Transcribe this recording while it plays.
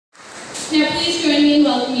Now please join me in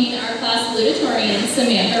welcoming our class Salutatorian,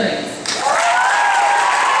 Samantha.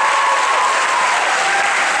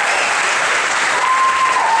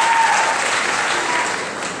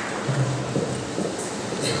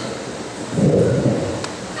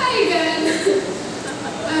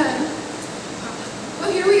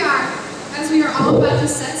 We are all about to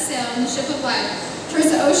set sail on the ship of life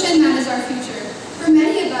towards the ocean that is our future. For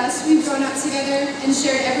many of us, we've grown up together and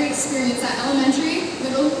shared every experience that elementary,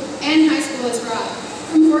 middle, and high school has brought.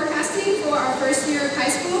 From forecasting for our first year of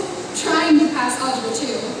high school, trying to pass Algebra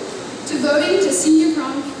 2, to voting to senior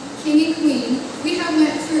prom, king and queen, we have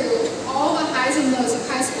went through all the highs and lows of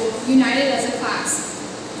high school, united as a class.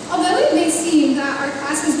 Although it may seem that our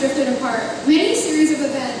class has drifted apart, many series of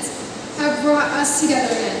events have brought us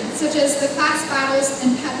together again, such as the class battles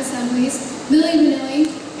and pep assemblies, Milli Vanilli,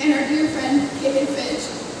 and our dear friend, David Fitch,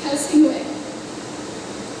 passing away.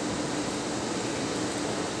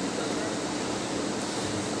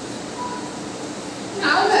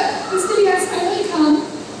 Now that this day has finally come,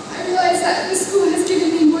 I realize that this school has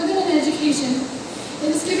given me more than an education.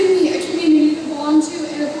 It has given me a community to belong to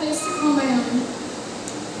and a place to call my own.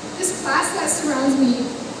 This class that surrounds me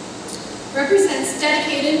represents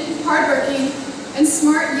dedicated, hardworking, and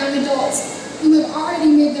smart young adults who have already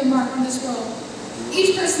made their mark on this world.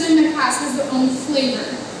 Each person in my class has their own flavor.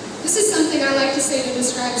 This is something I like to say to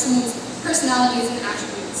describe someone's personalities and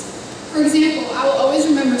attributes. For example, I will always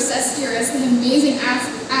remember Seth Steer as an amazing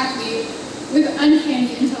athlete with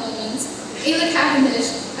uncanny intelligence, Ayla Cavendish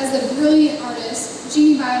as a brilliant artist,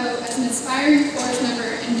 Jeannie Bilo as an inspiring chorus member,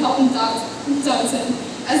 and Dalton Johnson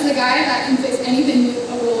as the guy that can fix anything with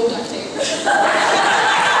a roll of duct tape.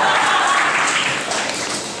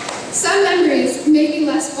 Some memories may be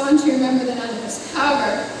less fun to remember than others.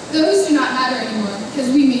 However, those do not matter anymore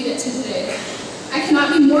because we made it to today. I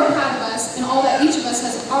cannot be more proud of us and all that each of us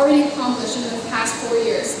has already accomplished in the past 4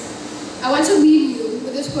 years. I want to leave you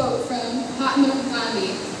with this quote from Mahatma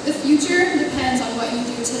Gandhi: "The future depends on what you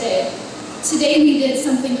do today." Today we did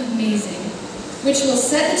something amazing, which will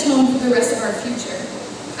set the tone for the rest of our future.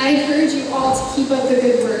 I encourage you all to keep up the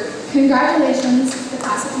good work. Congratulations, the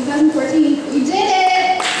class of 2014. We did it!